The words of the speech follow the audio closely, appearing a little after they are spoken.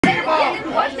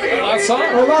Last song?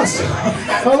 Our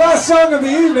last song of the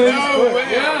evening. Yeah.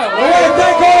 I want to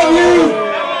thank all of you.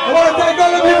 I want to thank all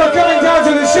of you for coming down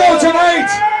to the show tonight.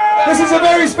 This is a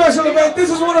very special event. This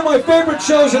is one of my favorite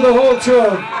shows of the whole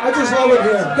tour. I just love it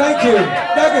here. Thank you.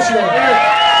 Dankeschön.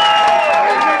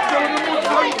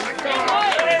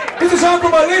 This is a song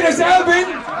from my latest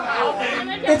album.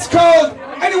 It's called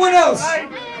Anyone Else. 1,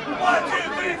 2,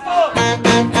 3, 4.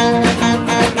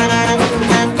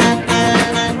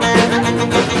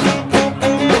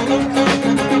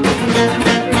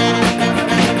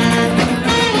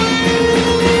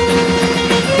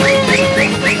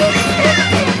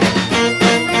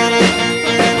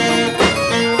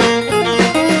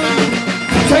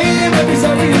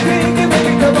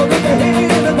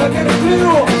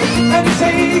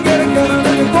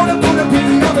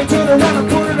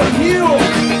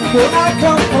 Well, I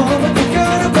come home with the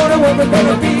gun, I'm gonna work, I'm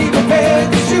gonna be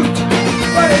prepared to shoot.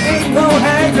 But it ain't no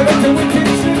hang until we can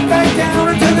sit back down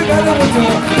until the gun was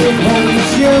on. Big holy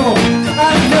show,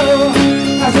 I know.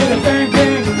 I said a bang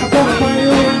bang, I'm gonna play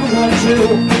you in 1, 2.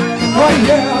 Oh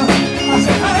yeah, I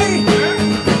said hey.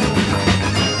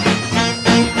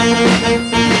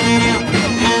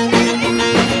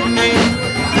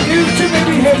 You two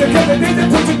maybe have a couple days to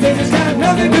put your days, it's got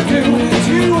nothing to do with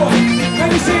you. And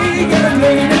you say you gotta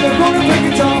play it and I'm gonna play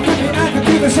guitar for me, I can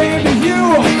do the same to you.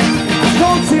 I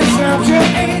don't see a snapshot,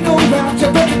 ain't no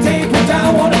rapture, but the tape what I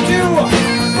wanna do.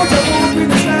 But I won't be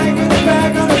the snag in the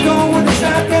back, I'm gonna go with the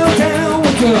slap downtown.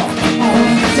 With the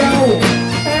down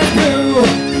and do,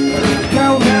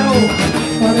 down,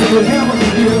 what it would happen to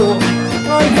you.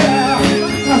 Oh yeah,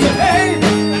 I said hey.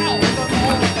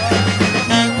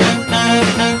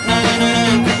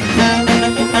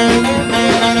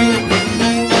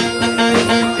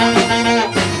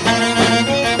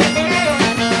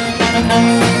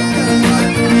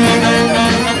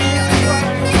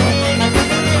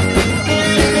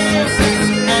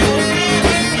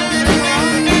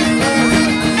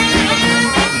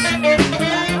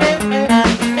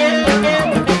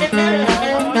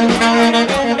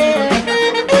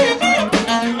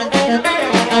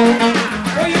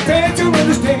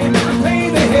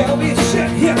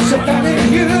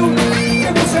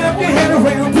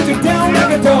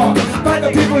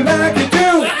 People like you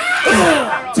do.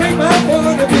 Take my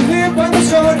word, if you live by the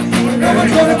sword, no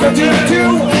one's gonna cut you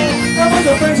too. I want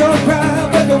your friends all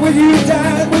proud, but the way you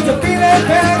died, with your feeling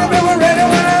bad, if it were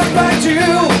anyone else but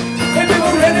you, if it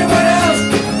were anyone else,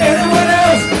 anyone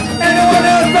else, anyone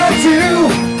else but you,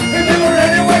 if it were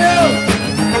anyone else,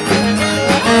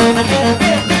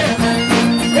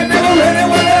 if it were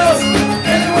anyone else,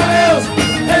 anyone else,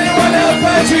 anyone else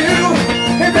but you,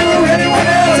 if it were anyone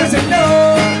else, I said no.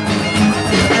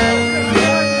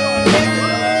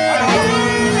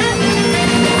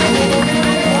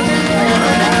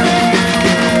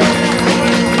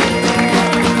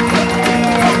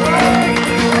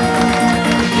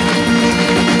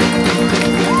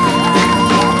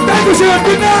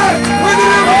 Good night! We're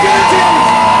the